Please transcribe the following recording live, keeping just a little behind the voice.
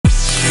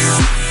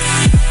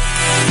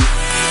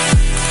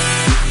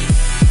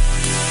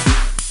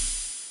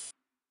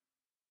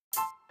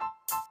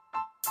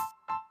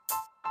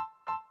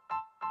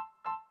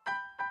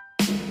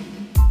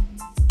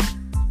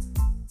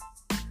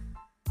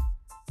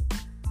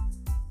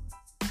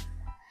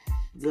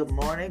Good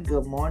morning,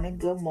 good morning,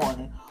 good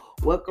morning.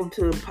 Welcome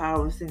to the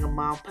Empowering Single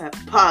Mom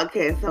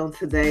podcast on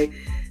today.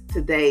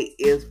 Today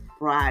is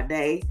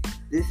Friday.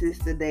 This is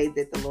the day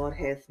that the Lord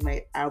has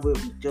made. I will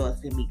rejoice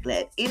and be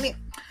glad in it.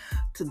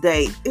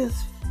 Today is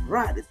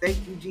Friday.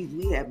 Thank you, Jesus.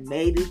 We have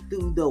made it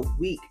through the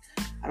week.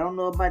 I don't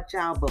know about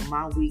y'all, but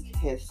my week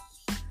it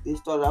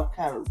started off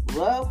kind of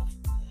rough,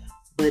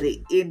 but it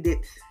ended.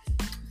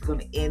 It's going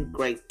to end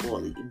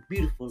gracefully and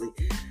beautifully.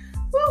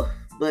 Woo!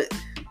 But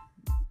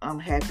I'm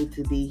happy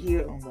to be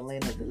here on the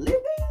land of the living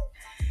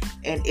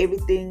and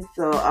everything.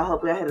 So I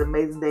hope y'all had an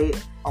amazing day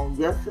on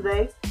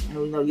yesterday.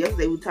 And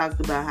yesterday we talked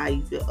about how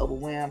you feel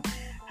overwhelmed,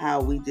 how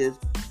we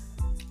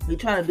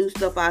trying to do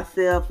stuff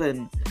ourselves,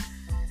 and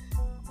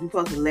we're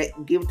supposed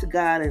to give it to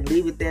God and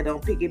leave it there.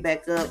 Don't pick it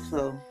back up.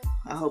 So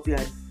I hope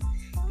y'all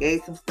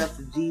gave some stuff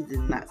to Jesus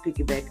and not pick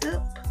it back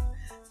up.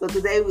 So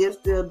today we are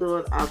still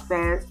doing our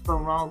fast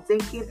from wrong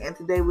thinking, and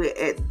today we're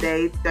at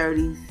day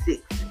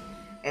 36.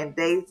 And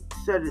day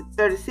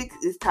 36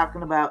 is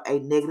talking about a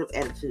negative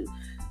attitude.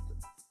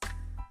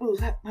 Ooh,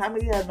 how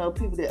many of y'all know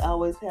people that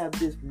always have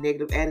this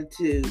negative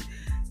attitude?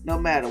 No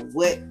matter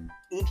what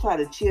you try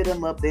to cheer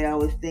them up, they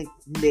always think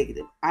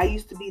negative. I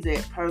used to be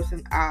that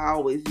person. I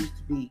always used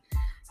to be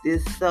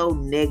just so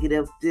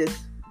negative.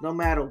 Just no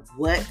matter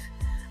what,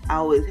 I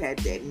always had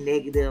that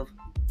negative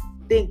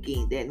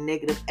thinking, that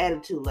negative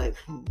attitude. Like,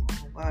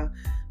 why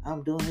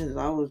I'm doing this, it's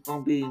always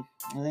gonna be, it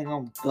ain't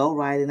gonna go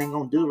right, it ain't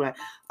gonna do right.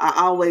 I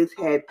always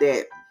had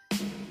that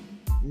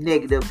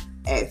negative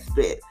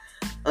aspect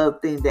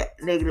of things, that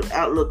negative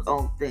outlook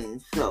on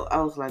things. So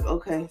I was like,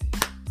 okay,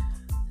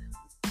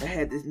 I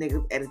had this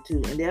negative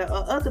attitude, and there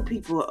are other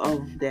people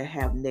that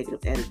have negative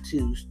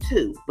attitudes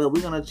too, but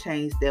we're gonna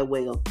change their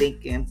way of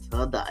thinking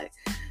today.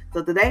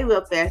 So today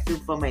we're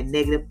fasting from a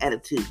negative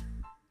attitude.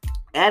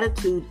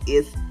 Attitude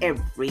is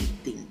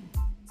everything.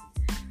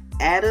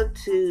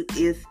 Attitude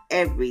is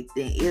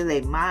everything. It is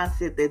a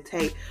mindset that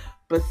takes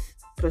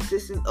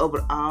persistence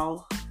over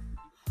all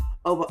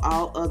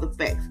other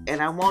facts.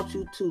 And I want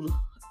you to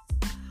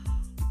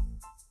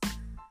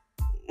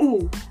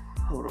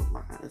hold on,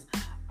 my eyes.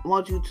 I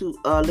want you to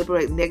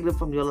liberate negative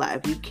from your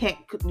life. You can't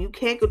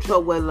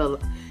control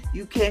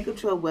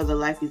whether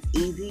life is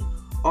easy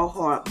or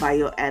hard by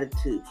your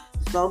attitude.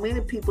 So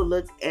many people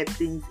look at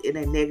things in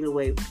a negative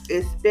way,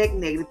 expect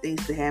negative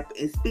things to happen,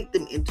 and speak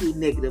them into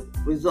negative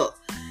results.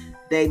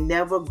 They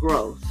never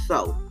grow.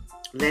 So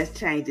let's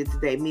change it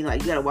today. Meaning,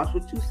 like, you gotta watch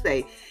what you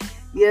say.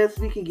 Yes,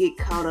 we can get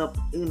caught up,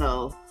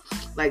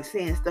 like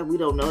saying stuff we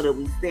don't know that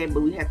we saying,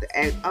 but we have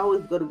to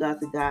always go to God,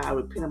 say, God, I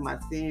repent of my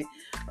sin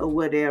or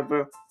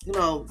whatever.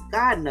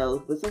 God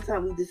knows, but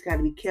sometimes we just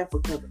gotta be careful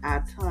because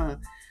our tongue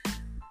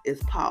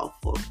is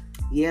powerful.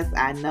 Yes,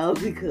 I know,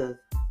 because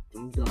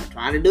I'm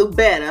trying to do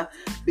better,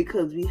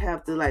 because we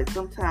have to, like,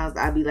 sometimes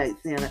I be like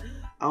saying,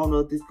 I don't know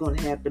if this is going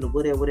to happen or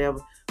whatever,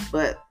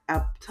 but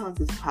our tongue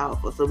is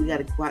powerful, so we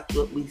got to watch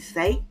what we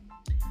say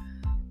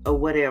or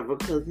whatever,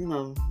 because,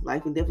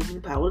 life and death is in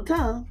the power of the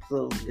tongue,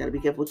 so you got to be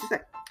careful what you say.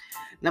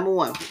 Number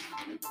 1,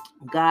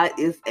 God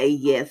is a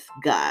yes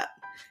God.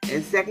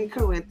 In 2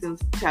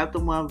 Corinthians chapter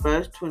 1,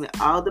 verse 20,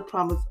 all the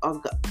promises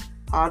of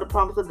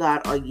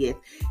God are yes.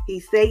 He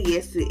say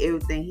yes to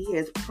everything He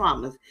has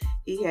promised.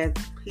 He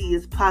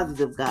is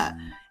positive God,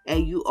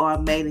 and you are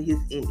made in His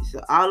image.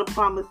 So all the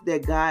promises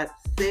that God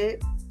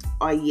said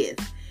are yes,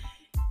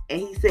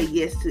 and He said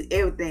yes to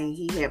everything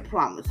He had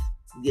promised.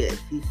 Yes,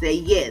 He say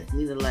yes,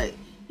 meaning like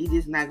He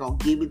just not gonna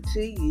give it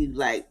to you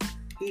like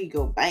He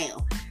go bam.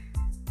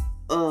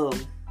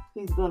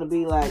 He's gonna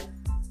be like,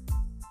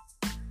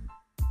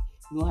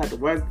 you're gonna have to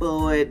work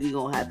for it.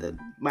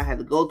 Might have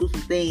to go through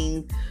some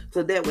things,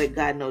 so that way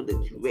God knows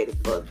that you're ready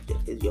for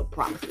your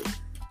promises.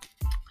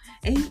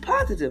 And He's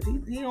positive.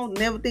 He don't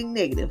never think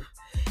negative.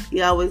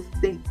 He always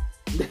think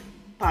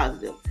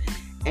positive.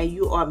 And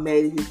you are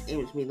made in His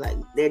image. Mean like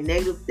that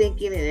negative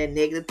thinking and that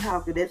negative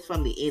talking, that's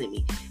from the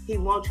enemy. He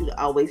wants you to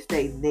always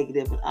stay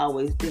negative and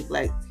always think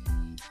like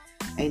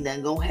ain't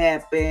nothing gonna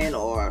happen,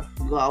 or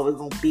you're always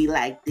gonna be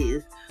like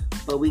this.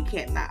 But we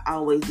can't not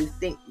always just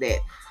think that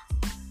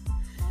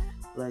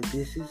like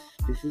this is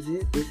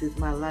it, this is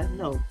my life.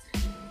 No,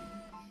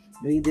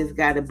 we just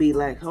gotta be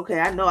like, okay,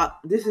 I know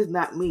this is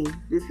not me,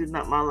 this is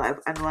not my life.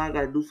 I know I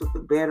gotta do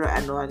something better.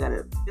 I know I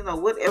gotta,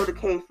 whatever the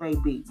case may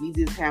be. We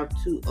just have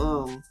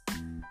to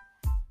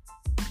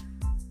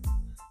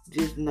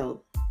just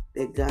know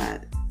that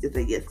God is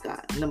a yes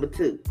God. Number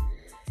 2,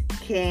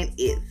 can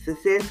it.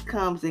 Success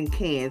comes in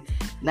can,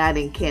 not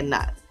in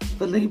cannot.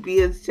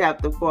 Philippians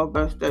chapter 4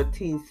 verse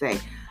 13 say,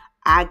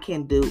 I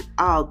can do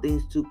all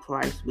things through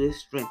Christ which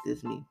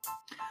strengthens me.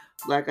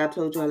 Like I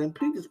told y'all in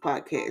previous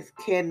podcasts,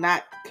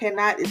 cannot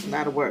is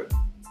not a word.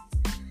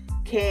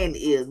 Can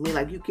is, mean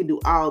like you can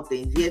do all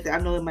things. Yes, I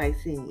know it might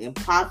seem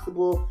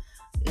impossible.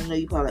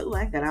 You probably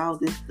like, I ain't got all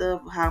this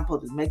stuff. How I'm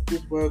supposed to make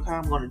this work? How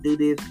I'm going to do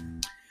this?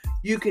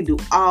 You can do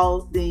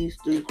all things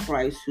through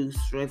Christ who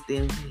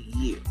strengthens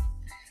you.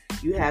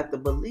 You have to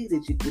believe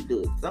that you can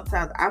do it.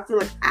 Sometimes I feel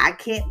like I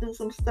can't do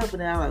some stuff,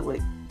 and then I'm like,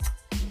 wait,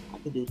 I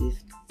can do this.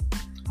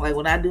 Like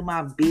when I do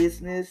my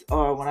business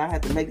or when I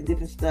have to make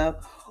different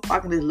stuff, or I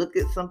can just look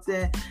at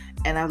something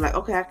and I was like,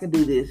 okay, I can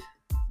do this.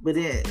 But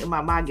then in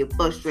my mind, I get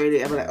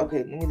frustrated. I'm like, okay,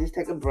 let me just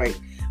take a break.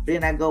 But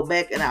then I go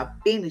back and I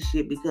finish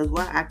it because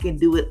why? I can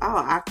do it all.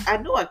 I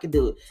know I can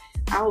do it.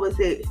 I always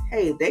say,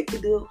 hey, if they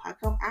can do it, how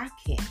come I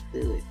can't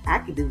do it? I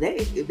can do that.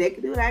 If they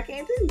can do it, I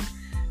can too.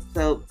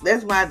 So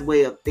that's my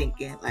way of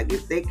thinking. Like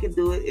if they can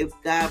do it, if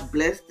God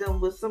blessed them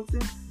with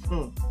something,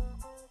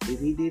 if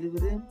he did it for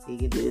them, he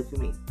can do it for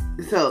me.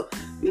 So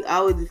we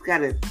always just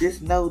gotta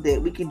just know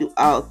that we can do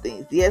all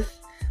things. Yes,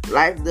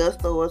 life does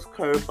throw us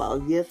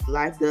curveballs. Yes,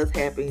 life does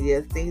happen.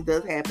 Yes, things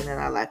does happen in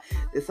our life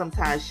that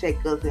sometimes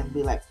shake us and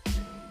be like,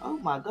 oh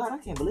my God, I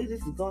can't believe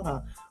this is going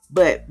on.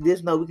 But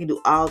just know we can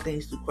do all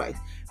things through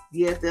Christ.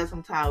 Yes, there's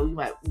sometimes we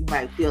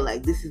might feel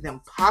like this is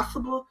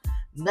impossible.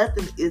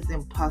 Nothing is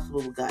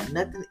impossible with God.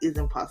 Nothing is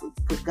impossible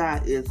because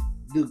God can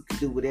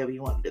do whatever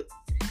you want to do.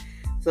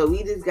 So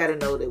we just got to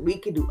know that we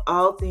can do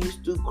all things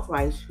through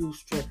Christ who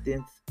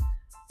strengthens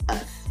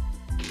us.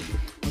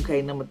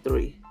 Okay, number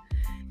 3.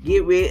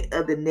 Get rid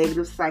of the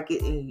negative cycle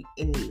in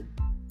you.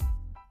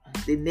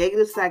 The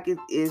negative cycle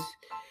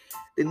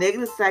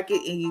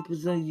in you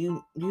presumes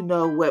you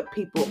know what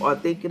people are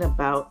thinking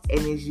about,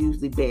 and it's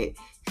usually bad.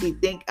 He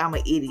think I'm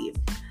an idiot.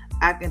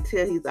 I can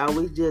tell he's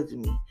always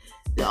judging me.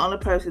 The only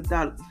person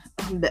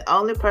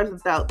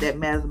thought that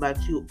matters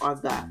about you are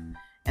God,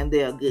 and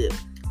they are good.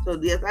 So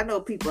yes, I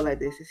know people like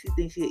this. She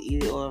thinks she's an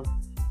idiot, or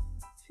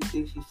she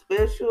thinks she's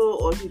special,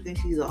 or she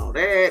thinks she's all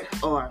that,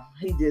 or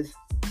he just,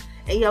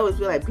 and you always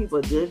feel like people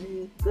are judging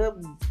you.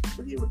 Good,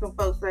 forget what them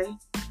folks say.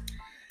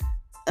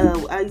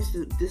 I used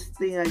to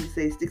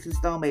say, sticks and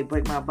stone may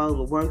break my bones,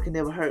 but words can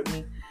never hurt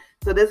me.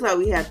 So that's how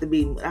we have to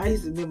be. I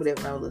used to remember that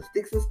when I was little.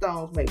 Sticks and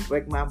stones may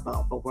break my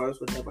bone, but words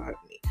will never hurt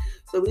me.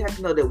 So we have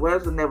to know that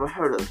words will never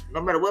hurt us.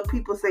 No matter what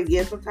people say,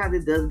 yes, sometimes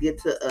it does get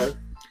to us.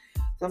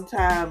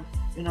 Sometimes,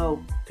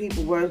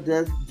 people words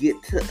does get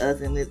to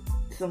us, and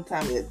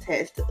sometimes it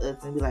attached to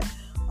us, and be like,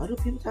 why do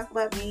people talk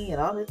about me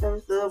and all this other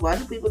stuff? Why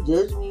do people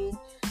judge me?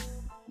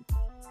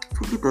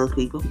 Forget those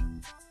people.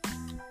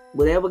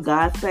 Whatever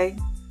God say,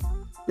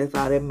 that's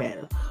all that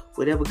matters.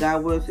 Whatever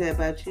God word say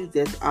about you,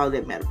 that's all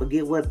that matters.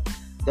 Forget what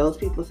those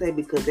people say,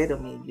 because they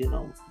don't mean you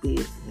no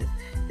business.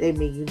 They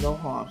mean you no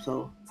harm.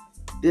 So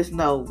just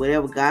know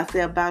whatever God say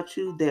about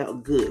you, they're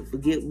good.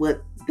 Forget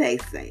what they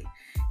say.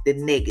 The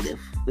negative.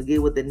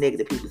 Forget what the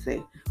negative people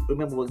say.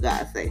 Remember what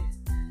God say.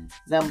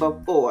 Number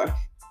 4.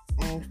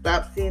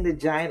 Stop seeing the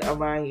giant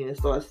around you and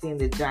start seeing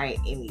the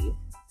giant in you.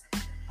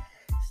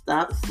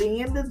 Stop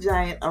seeing the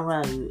giant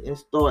around you and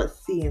start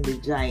seeing the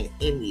giant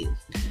in you.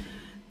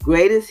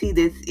 Great is he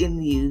that's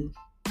in you.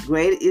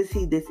 Great is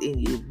he that's in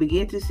you.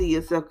 Begin to see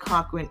yourself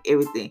conquering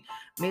everything.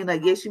 I mean,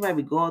 like, yes, you might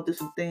be going through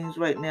some things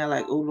right now,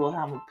 like, oh Lord,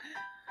 how I'm going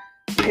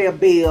to pay a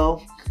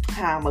bill,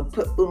 how I'm going to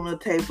put food on the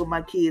table for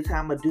my kids, how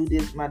I'm going to do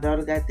this, my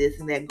daughter got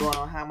this and that going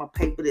on, how I'm going to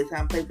pay for this, how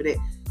I'm going to pay for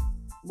that.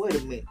 Wait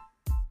a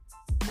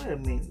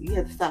minute. You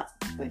have to stop.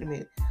 Wait a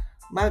minute.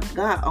 My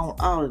God on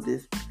all of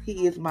this.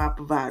 He is my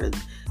provider.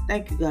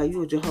 Thank you, God.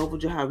 You are Jehovah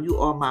Jireh. You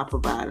are my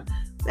provider.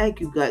 Thank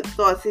you, God.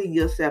 Start seeing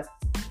yourself.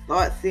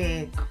 Start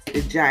seeing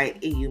the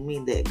giant in you.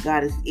 Mean that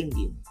God is in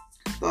you.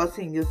 Start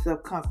seeing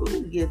yourself conquer.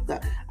 Oh, yes,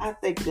 God. I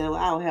thank you that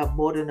I will have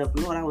more than enough.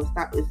 Lord, I will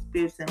stop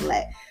experiencing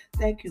lack.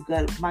 Thank you,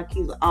 God. My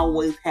kids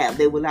always have.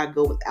 They will not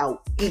go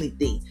without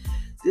anything.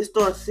 Just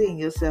start seeing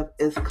yourself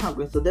as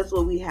conquering. So that's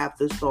what we have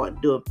to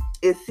start doing.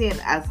 Is seeing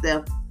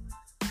ourselves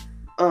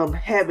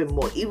having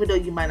more, even though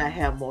you might not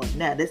have more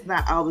now. That's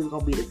not always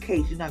going to be the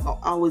case. You're not going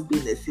to always be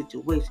in that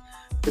situation.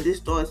 But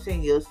just start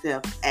seeing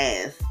yourself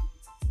as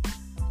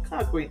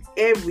conquering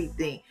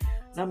everything,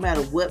 no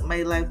matter what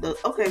may life does.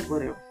 Okay,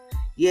 whatever.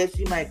 Yes,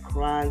 you might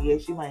cry.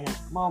 Yes, you might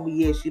have moments.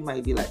 Yes, you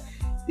might be like,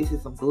 this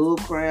is some bull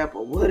crap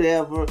or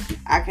whatever.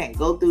 I can't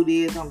go through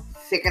this. I'm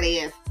sick of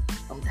this.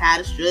 I'm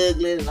tired of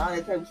struggling and all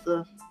that type of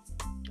stuff.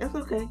 That's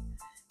okay.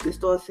 Just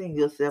start seeing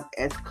yourself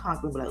as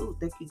conquering. Like, oh,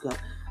 thank you, God.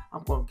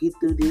 I'm going to get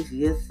through this.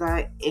 Yes,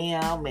 I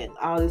am. And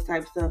all this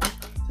type of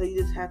stuff. So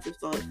you just have to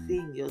start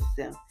seeing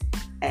yourself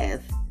as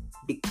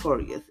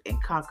victorious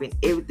and conquering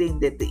everything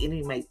that the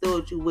enemy may throw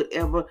at you,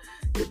 whatever.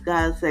 If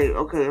God say,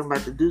 okay, I'm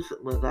about to do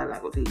something, well, God's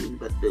not going to tell you what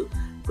you're about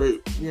to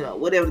do. But,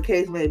 whatever the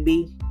case may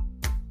be,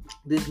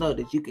 just know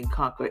that you can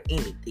conquer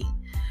anything.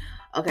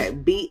 Okay,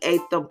 be a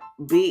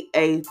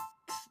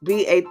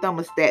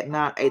thermostat,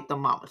 not a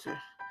thermometer.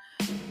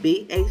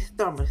 Be a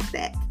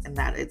thermostat and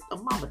not a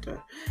thermometer.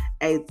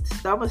 A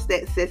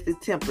thermostat sets the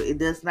temperature. It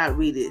does not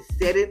read it.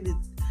 Setting the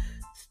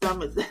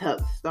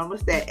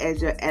thermostat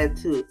as your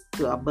attitude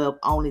to above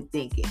only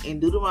thinking. In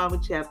Deuteronomy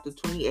chapter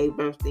 28,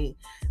 verse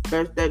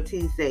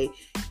 13 say,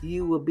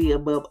 you will be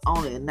above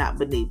only and not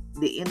beneath.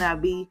 The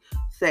NIV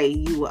say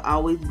you will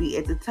always be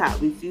at the top.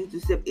 Refuse to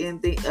accept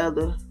anything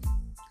other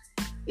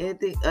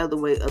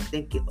way of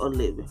thinking or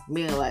living.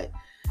 Meaning like,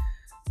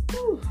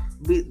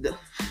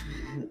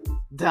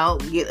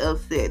 don't get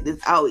upset. This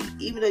always,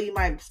 even though you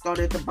might start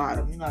at the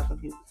bottom, some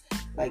people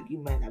like you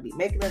might not be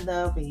making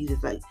enough, and you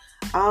just like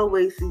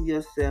always see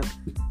yourself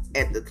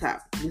at the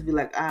top. Just be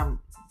like, I'm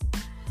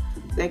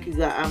Thank you,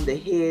 God, I'm the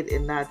head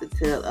and not the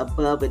tail,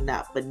 above and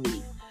not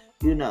beneath.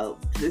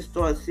 Just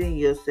start seeing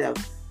yourself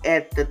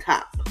at the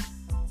top.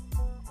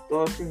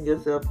 Start seeing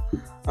yourself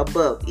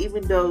above.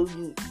 Even though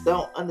you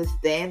don't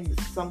understand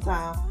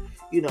sometimes,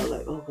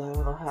 like, oh God, I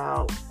don't know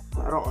how,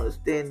 I don't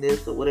understand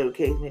this, or whatever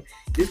case may be.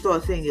 Just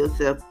start seeing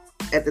yourself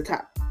at the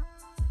top.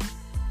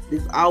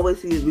 Just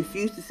always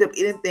refuse to accept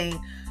anything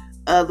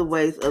other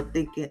ways of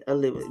thinking or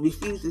living.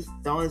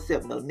 Don't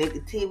accept no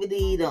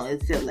negativity. Don't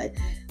accept like,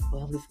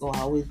 well, I'm just going to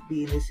always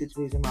be in this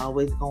situation. I'm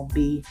always going to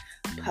be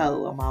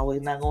poor. I'm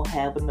always not going to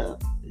have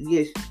enough.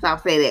 Yes,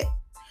 stop saying that.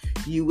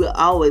 You will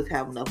always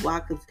have enough.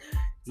 Why? Because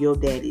your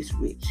daddy's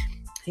rich.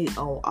 He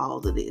owns all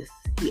of this.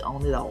 He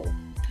owns it all.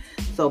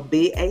 So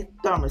be a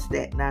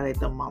thermostat, not a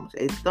thermometer.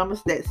 A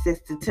thermostat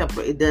sets the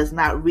temperature. It does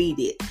not read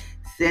it.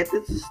 Set the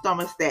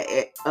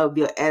thermostat of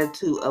your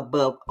attitude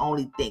above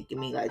only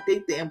thinking.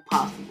 Think the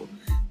impossible.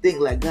 Think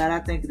like, God, I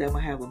think that I'm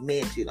going to have a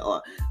mansion,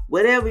 or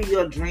whatever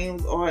your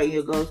dreams are and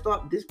your goals.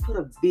 Just put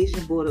a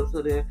vision board up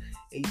so there,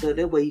 and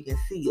that way you can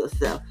see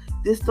yourself.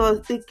 Just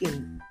start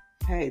thinking,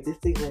 hey, this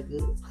thing like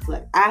good.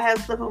 Like, I have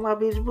stuff on my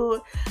vision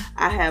board.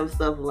 I have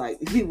stuff like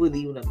you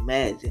wouldn't even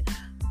imagine.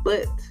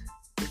 But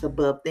it's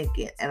above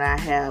thinking. And I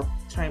have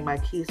trained my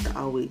kids to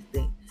always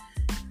think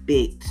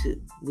big too,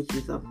 which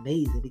is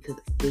amazing because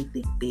they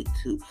think big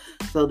too.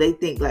 So they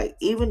think like,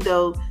 even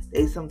though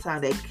they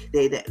sometimes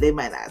they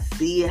might not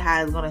see it,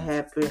 how it's gonna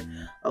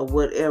happen or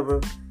whatever.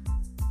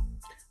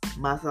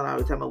 My son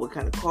always talking about what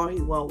kind of car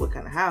he want, what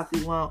kind of house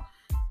he want,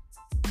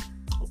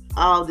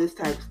 all this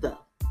type of stuff.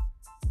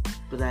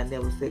 But I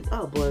never say,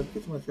 oh boy,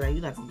 this one tonight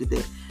you're not gonna get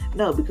that.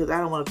 No, because I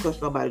don't want to crush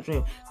nobody's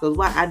dream. Because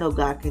why? I know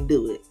God can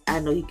do it.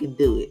 I know He can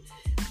do it.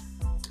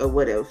 Or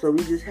whatever. So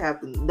we just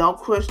have to, don't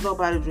crush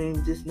nobody's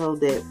dreams. Just know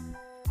that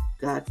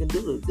God can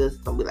do it.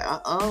 Just don't be like,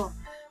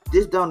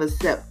 Just don't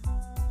accept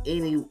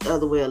any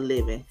other way of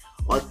living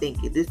or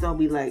thinking. Just don't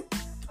be like,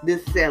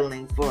 just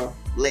settling for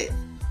less.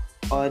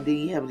 Or then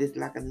you have just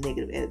like a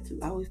negative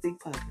attitude. I always think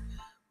positive.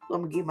 So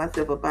I'm going to get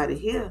myself up out of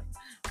here.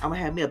 I'm going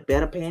to have me a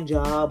better paying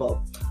job,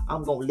 or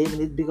I'm going to live in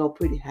this big old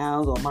pretty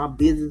house, or my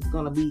business is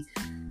going to be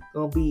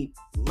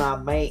my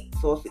main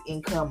source of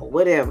income, or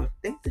whatever.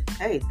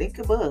 Think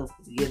above.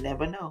 You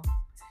never know.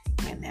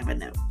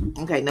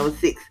 Okay, number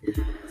 6.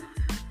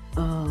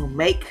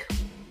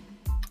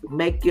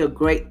 Make your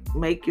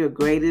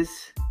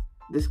greatest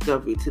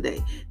discovery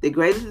today. The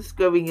greatest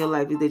discovery in your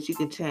life is that you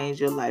can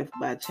change your life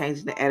by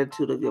changing the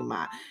attitude of your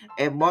mind.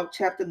 And Mark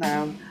chapter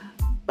 9,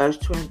 verse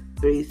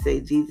 23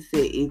 Jesus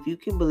said, if you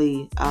can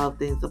believe, all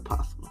things are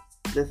possible.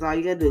 That's all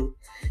you gotta do.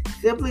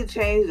 Simply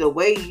change the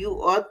way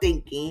you are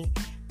thinking,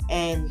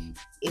 and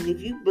if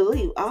you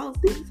believe, all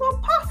things are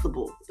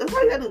possible. That's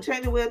all you gotta do.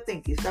 Change your way of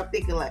thinking. Stop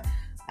thinking like,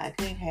 I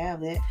can't have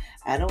that.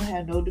 I don't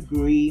have no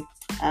degree.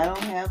 I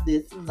don't have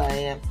this and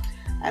that.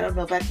 I don't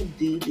know if I can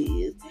do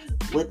this.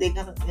 What they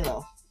gonna,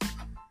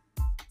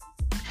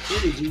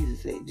 What did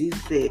Jesus say?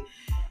 Jesus said,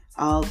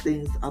 all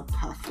things are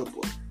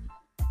possible.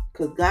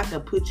 Because God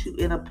can put you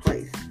in a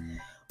place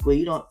where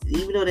you don't,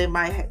 even though you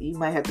might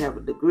have to have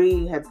a degree,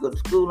 you have to go to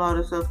school and all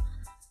that stuff.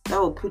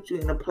 God will put you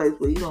in a place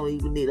where you don't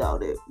even need all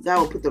that. God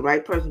will put the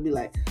right person and be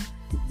like,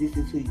 this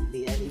is who you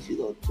need. I need you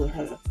to go to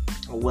her,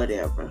 or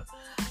whatever.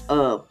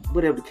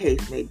 Whatever the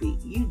case may be.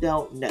 You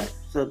don't know.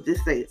 So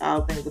just say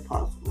all things are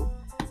possible.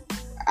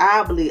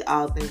 I believe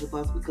all things are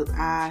possible because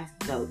I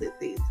know that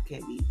things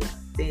can be done.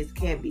 Things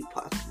can be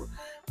possible.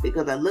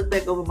 Because I look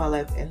back over my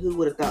life, and who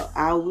would have thought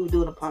I would be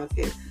doing a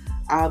podcast?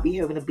 I'll be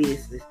having a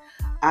business.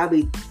 I'll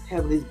be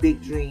having this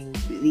big dream,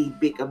 these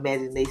big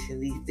imagination,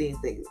 these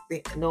things,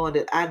 knowing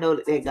that I know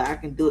that God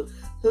can do it.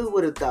 Who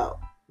would have thought?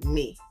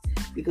 Me.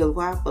 Because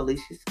why,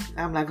 Felicia?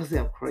 I'm not going to say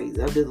I'm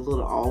crazy. I'm just a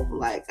little off.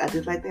 Like, I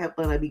just like to have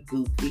fun. I be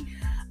goofy.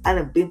 I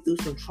done been through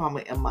some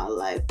trauma in my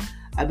life.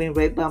 I've been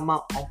raped by my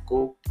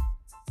uncle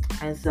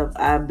and stuff.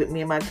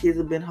 Me and my kids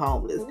have been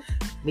homeless.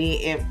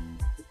 Me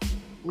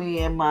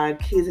and my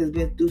kids has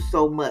been through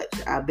so much.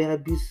 I've been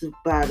abusive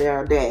by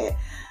their dad.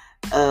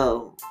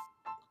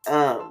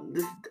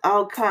 This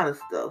all kind of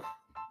stuff.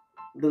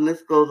 The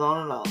list goes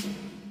on and on.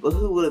 But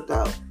who would have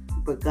thought?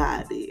 But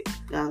God did.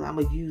 God, I'm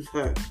gonna use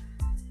her.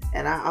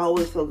 And I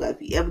always told God,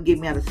 if you ever get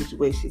me out of a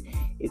situation,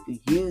 if you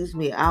use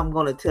me, I'm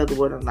gonna tell the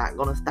world. I'm not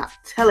gonna stop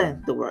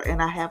telling the world.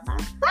 And I have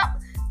not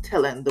stopped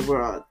telling the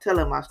world,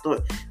 telling my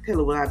story,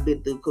 telling what I've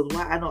been through. Because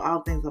why? I know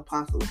all things are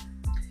possible.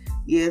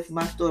 Yes,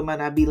 my story might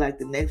not be like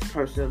the next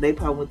person. They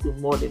probably went through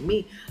more than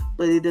me,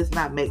 but it does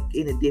not make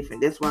any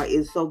difference. That's why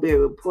it's so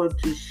very important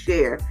to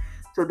share.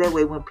 So that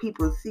way when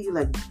people see you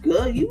like,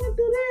 girl, you went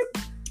through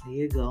that?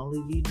 Here you go, only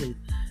you knew.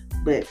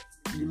 But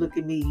you look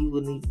at me, you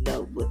wouldn't even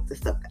know what the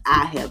stuff that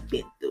I have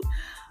been through.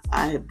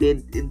 I have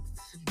been in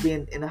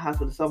the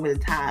hospital so many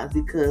times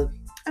because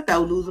I thought I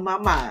was losing my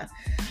mind.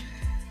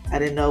 I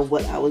didn't know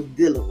what I was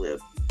dealing with.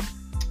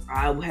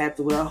 I had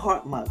to wear a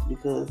heart monitor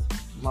because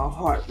my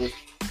heart was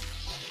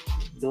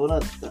doing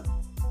other stuff.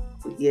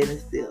 But yet and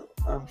still,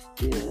 I'm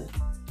still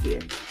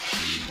here.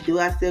 Do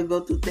I still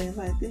go through things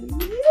like this?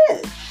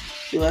 Yes.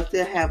 Do I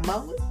still have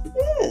moments?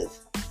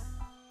 Yes.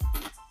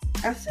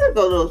 I still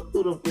go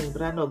through those things,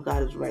 but I know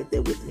God is right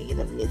there with me in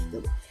the midst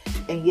of it.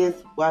 And yes,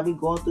 while we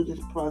going through this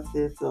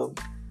process of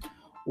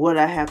what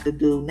I have to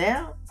do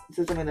now,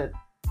 since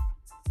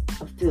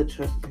I'm still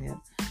trusting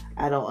Him.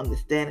 I don't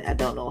understand it. I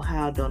don't know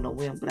how. I don't know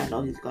when, but I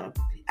know He's gonna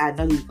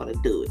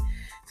do it.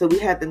 So we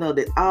have to know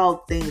that all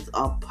things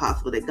are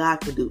possible. That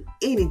God can do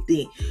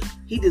anything.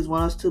 He just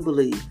wants us to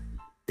believe.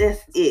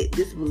 That's it.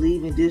 Just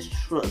believe and just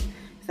trust.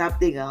 Stop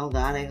thinking, oh,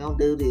 God ain't gonna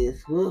do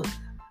this. Ugh.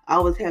 I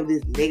always have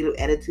this negative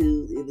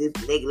attitude and this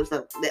negative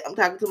stuff. I'm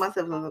talking to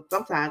myself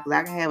sometimes because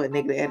I can have a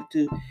negative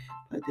attitude,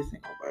 but this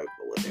ain't gonna work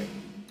or whatever.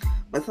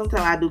 But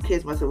sometimes I do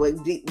catch myself.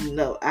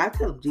 Well, I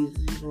tell him, Jesus,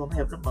 you know I'm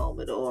having a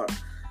moment or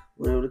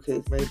whatever the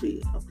case may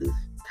be. I'm just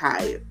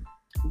tired.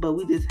 But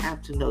we just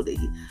have to know that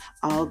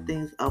all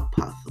things are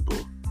possible.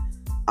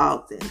 All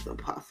things are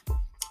possible.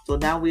 So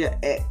now we are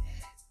at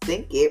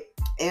think it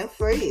and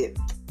say it.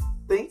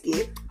 Think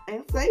it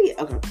and say it.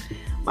 Okay.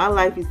 My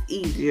life is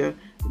easier,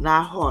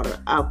 not harder.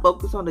 I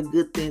focus on the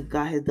good things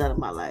God has done in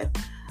my life.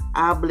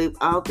 I believe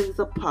all things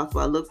are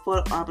possible. I look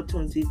for the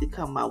opportunity to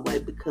come my way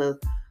because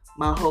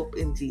my hope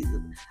in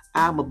Jesus.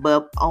 I'm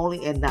above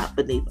only and not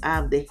beneath.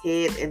 I'm the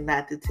head and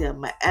not the tail.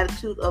 My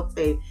attitude of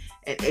faith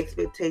and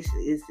expectation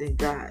is in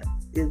God.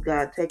 Is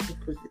God taking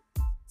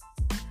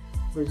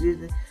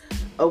position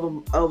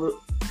over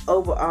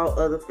all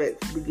other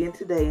facts? Begin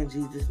today in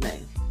Jesus'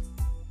 name.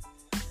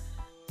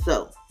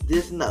 So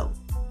just know,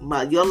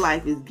 your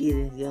life is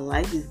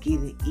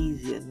getting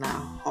easier, not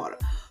harder.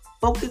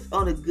 Focus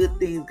on the good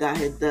things God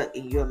has done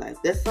in your life.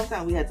 That's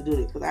sometimes we have to do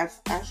this because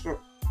I sure.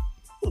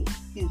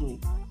 Excuse me.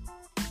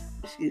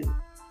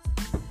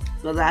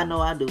 Because I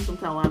know I do.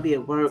 Sometimes when I be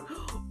at work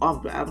or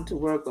I'm driving to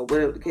work or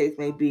whatever the case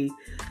may be,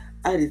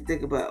 I just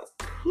think about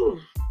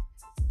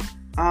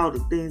all the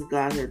things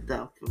God has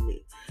done for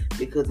me.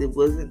 Because it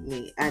wasn't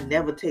me. I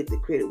never take the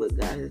credit what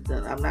God has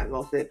done. I'm not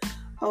going to say,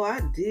 oh,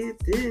 I did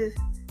this.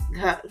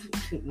 God,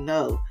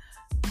 no.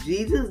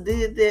 Jesus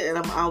did that, and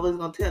I'm always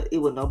going to tell it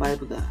was nobody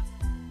but God.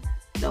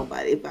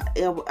 Nobody.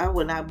 I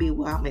would not be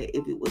where I'm at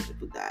if it wasn't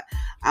for God.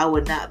 I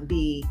would not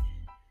be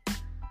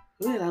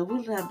where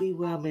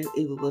I'm at if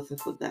it wasn't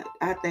for God.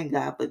 I thank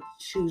God for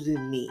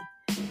choosing me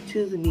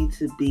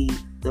to be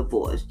the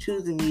voice,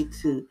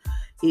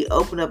 He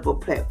opened up a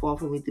platform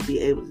for me to be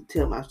able to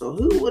tell my story.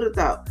 Who would have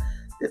thought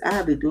that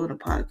I'd be doing a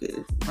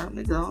podcast? My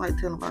nigga, I don't like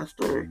telling my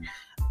story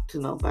to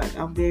nobody.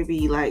 I'm very,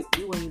 you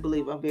wouldn't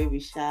believe, I'm very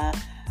shy.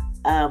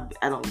 I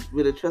don't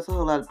really trust a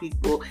whole lot of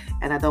people,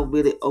 and I don't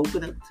really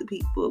open up to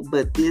people.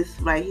 But this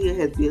right here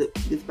has been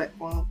this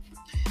platform.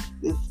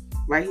 This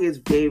right here is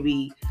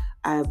very.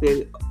 Now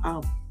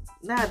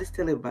I just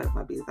tell everybody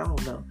my business. I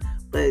don't know,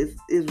 but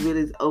it's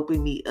really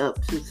opened me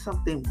up to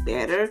something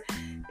better.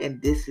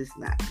 And this is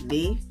not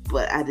me,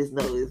 but I just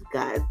know it's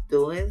God's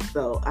doing.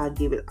 So I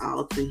give it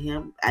all to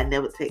Him. I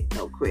never take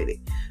no credit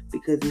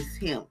because it's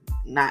Him,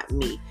 not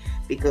me.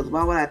 Because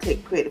why would I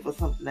take credit for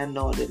something I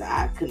know that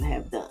I couldn't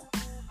have done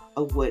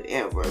or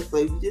whatever? So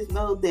you just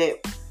know that.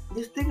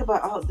 Just think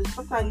about all this.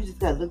 Sometimes you just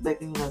gotta look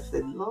back and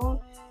say, Lord,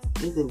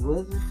 if it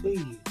wasn't for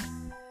you,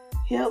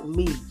 help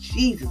me,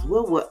 Jesus,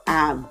 where would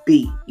I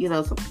be?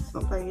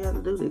 Sometimes you have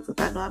to do this because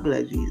I know I'd be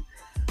like, Jesus,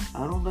 I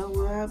don't know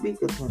where I'd be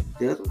because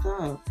there's some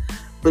time.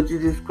 But you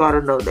just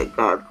gotta know that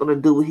God's gonna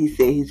do what He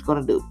said He's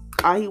gonna do.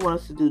 All He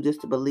wants us to do is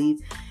just to believe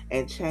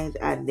and change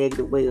our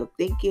negative way of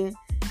thinking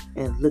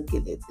and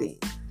looking at things.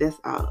 That's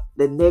all.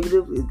 The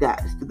negative is got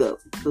to go.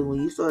 So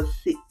when you start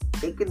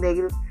thinking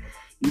negative,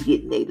 you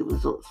get negative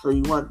results. So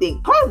you want to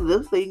think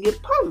positive so you can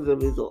get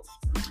positive results.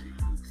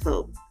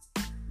 So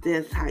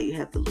that's how you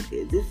have to look at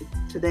it.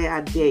 Today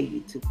I dare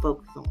you to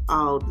focus on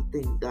all the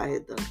things God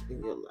has done in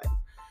your life.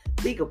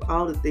 Think of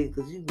all the things,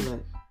 because you be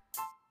like,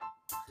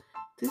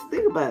 just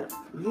think about it.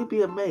 You'll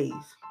be amazed.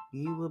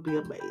 You will be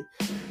amazed.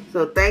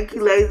 So thank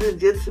you, ladies and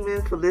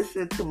gentlemen, for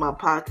listening to my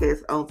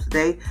podcast on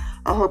today.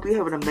 I hope you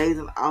have an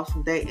amazing,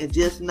 awesome day. And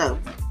just know,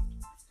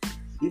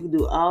 you can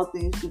do all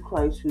things through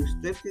Christ who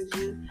strengthens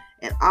you.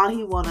 And all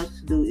He wants us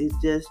to do is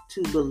just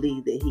to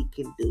believe that He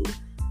can do it.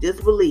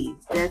 Just believe.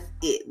 That's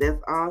it. That's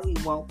all He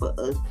wants for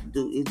us to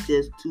do is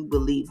just to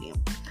believe Him.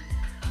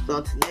 So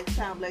until next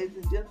time, ladies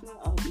and gentlemen,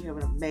 I hope you have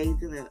an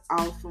amazing and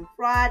awesome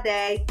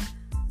Friday.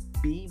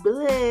 Be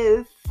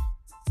blessed.